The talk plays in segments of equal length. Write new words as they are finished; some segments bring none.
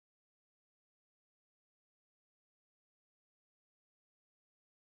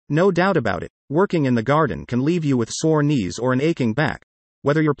No doubt about it, working in the garden can leave you with sore knees or an aching back.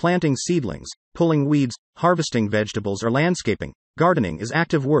 Whether you're planting seedlings, pulling weeds, harvesting vegetables, or landscaping, gardening is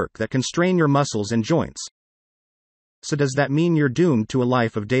active work that can strain your muscles and joints. So does that mean you're doomed to a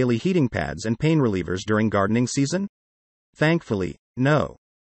life of daily heating pads and pain relievers during gardening season? Thankfully, no.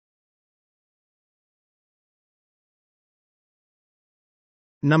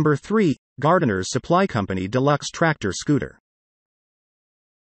 Number 3, Gardener's Supply Company Deluxe Tractor Scooter.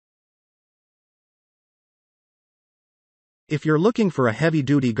 If you're looking for a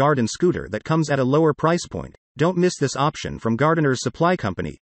heavy-duty garden scooter that comes at a lower price point, don't miss this option from Gardener's Supply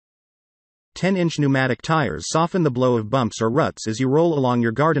Company. 10-inch pneumatic tires soften the blow of bumps or ruts as you roll along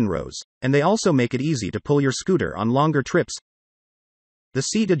your garden rows, and they also make it easy to pull your scooter on longer trips. The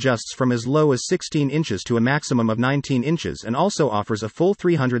seat adjusts from as low as 16 inches to a maximum of 19 inches and also offers a full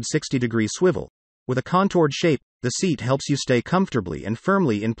 360-degree swivel. With a contoured shape, the seat helps you stay comfortably and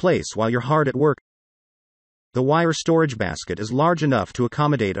firmly in place while you're hard at work. The wire storage basket is large enough to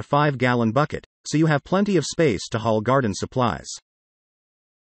accommodate a 5-gallon bucket, so you have plenty of space to haul garden supplies.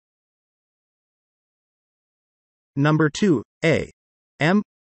 Number 2, A.M.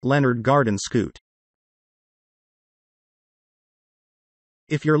 Leonard Garden Scoot.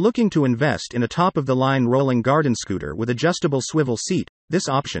 If you're looking to invest in a top-of-the-line rolling garden scooter with adjustable swivel seat, this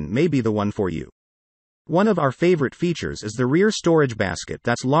option may be the one for you. One of our favorite features is the rear storage basket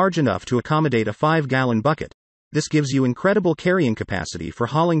that's large enough to accommodate a 5-gallon bucket. This gives you incredible carrying capacity for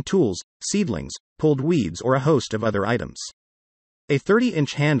hauling tools, seedlings, pulled weeds, or a host of other items. A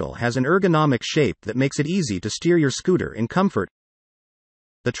 30-inch handle has an ergonomic shape that makes it easy to steer your scooter in comfort.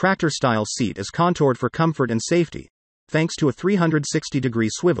 The tractor-style seat is contoured for comfort and safety. Thanks to a 360-degree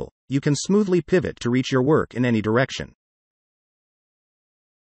swivel, you can smoothly pivot to reach your work in any direction.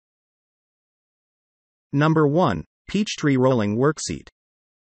 Number 1, Peachtree Rolling Work Seat.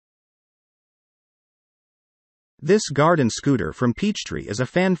 This garden scooter from Peachtree is a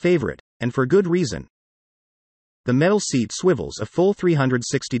fan favorite, and for good reason. The metal seat swivels a full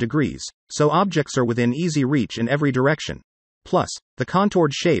 360 degrees, so objects are within easy reach in every direction. Plus, the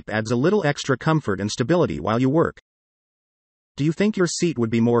contoured shape adds a little extra comfort and stability while you work. Do you think your seat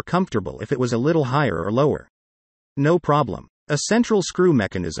would be more comfortable if it was a little higher or lower? No problem. A central screw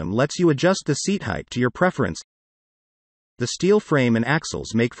mechanism lets you adjust the seat height to your preference. The steel frame and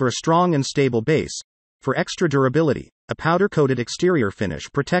axles make for a strong and stable base. For extra durability, a powder-coated exterior finish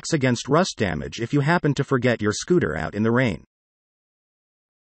protects against rust damage if you happen to forget your scooter out in the rain.